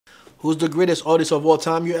Who's the greatest artist of all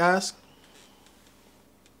time, you ask?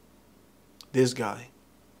 This guy.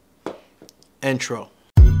 Intro.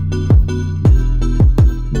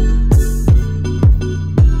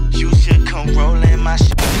 You should come rolling my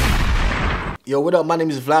shit. Yo, what up? My name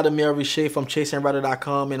is Vladimir Riché from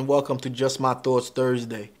ChaseandRider.com, and welcome to Just My Thoughts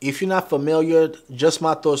Thursday. If you're not familiar, Just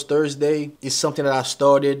My Thoughts Thursday is something that I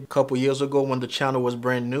started a couple years ago when the channel was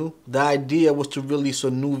brand new. The idea was to release a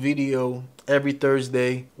new video every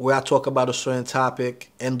Thursday where I talk about a certain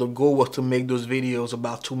topic, and the goal was to make those videos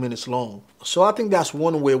about 2 minutes long. So I think that's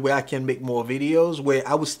one way where I can make more videos, where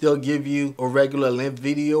I would still give you a regular length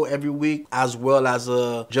video every week as well as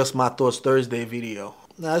a Just My Thoughts Thursday video.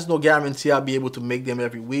 Now, there's no guarantee I'll be able to make them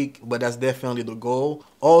every week, but that's definitely the goal.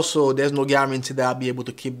 Also, there's no guarantee that I'll be able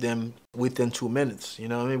to keep them within 2 minutes, you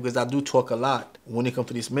know what I mean? Because I do talk a lot when it comes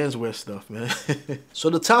to this menswear stuff, man.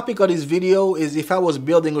 So the topic of this video is, if I was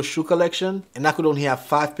building a shoe collection and I could only have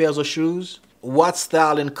 5 pairs of shoes, what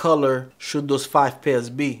style and color should those 5 pairs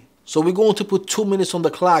be? So we're going to put 2 minutes on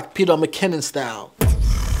the clock, Peter McKinnon style.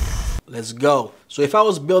 Let's go. So if I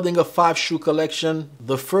was building a 5 shoe collection,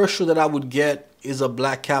 the first shoe that I would get is a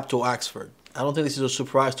black capital Oxford. I don't think this is a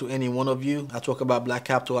surprise to any one of you. I talk about black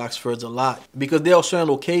capital Oxfords a lot because there are certain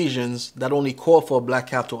occasions that only call for black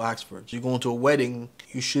capital Oxfords. You're going to a wedding,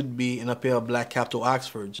 you should be in a pair of black capital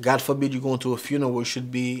Oxfords. God forbid you're going to a funeral, you should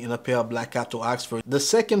be in a pair of black capital Oxfords. The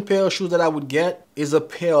second pair of shoes that I would get is a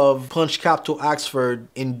pair of punch capital Oxford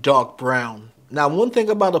in dark brown. Now, one thing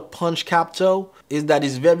about a punch cap toe is that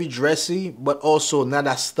it's very dressy, but also not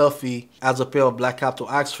as stuffy as a pair of black cap toe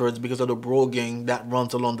Oxfords because of the broguing that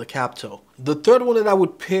runs along the cap toe. The third one that I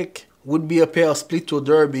would pick would be a pair of split toe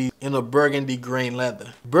derby in a burgundy grain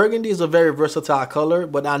leather. Burgundy is a very versatile color,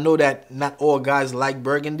 but I know that not all guys like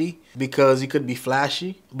burgundy because it could be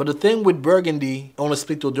flashy. But the thing with burgundy on a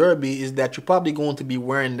split toe derby is that you're probably going to be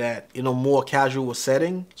wearing that in a more casual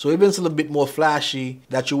setting. So even it's a little bit more flashy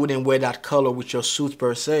that you wouldn't wear that color with your suits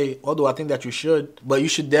per se, although I think that you should. But you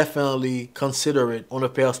should definitely consider it on a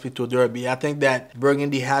pair of split toe derby. I think that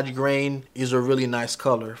burgundy hatch grain is a really nice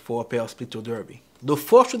color for a pair of split toe derby. The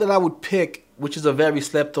fourth shoe that I would pick, which is a very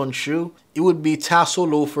slept-on shoe, it would be tassel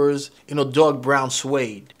loafers in a dark brown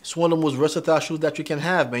suede. It's one of the most versatile shoes that you can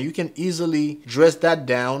have, man. You can easily dress that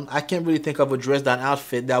down. I can't really think of a dress-down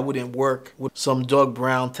outfit that wouldn't work with some dark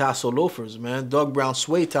brown tassel loafers, man. Dark brown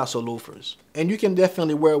suede tassel loafers. And you can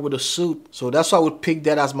definitely wear it with a suit. So that's why I would pick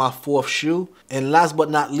that as my fourth shoe. And last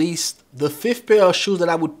but not least, the fifth pair of shoes that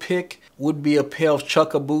I would pick would be a pair of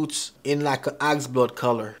chukka boots in like an oxblood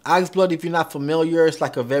color. Oxblood, if you're not familiar, it's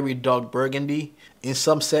like a very dark burgundy. In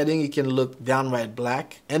some setting, it can look downright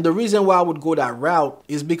black. And the reason why I would go that route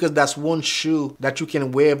is because that's one shoe that you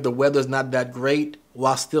can wear if the weather's not that great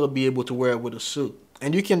while still be able to wear it with a suit.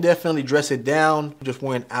 And you can definitely dress it down just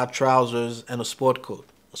wearing out trousers and a sport coat.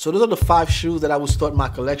 So those are the 5 shoes that I would start my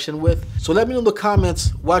collection with. So let me know in the comments,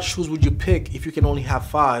 what shoes would you pick if you can only have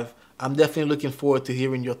 5? I'm definitely looking forward to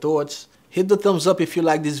hearing your thoughts. Hit the thumbs up if you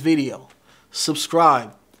like this video.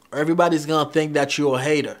 Subscribe, or everybody's gonna think that you're a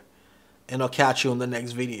hater. And I'll catch you in the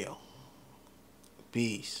next video.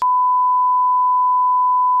 Peace.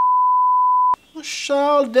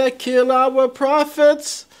 Shall they kill our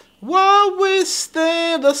prophets while we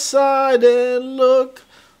stand aside and look?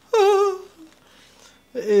 Oh,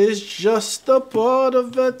 it's just a part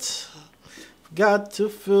of it. Got to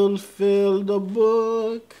fulfill the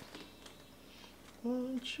book.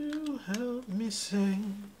 Won't you help me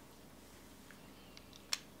sing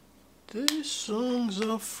these songs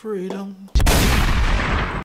of freedom?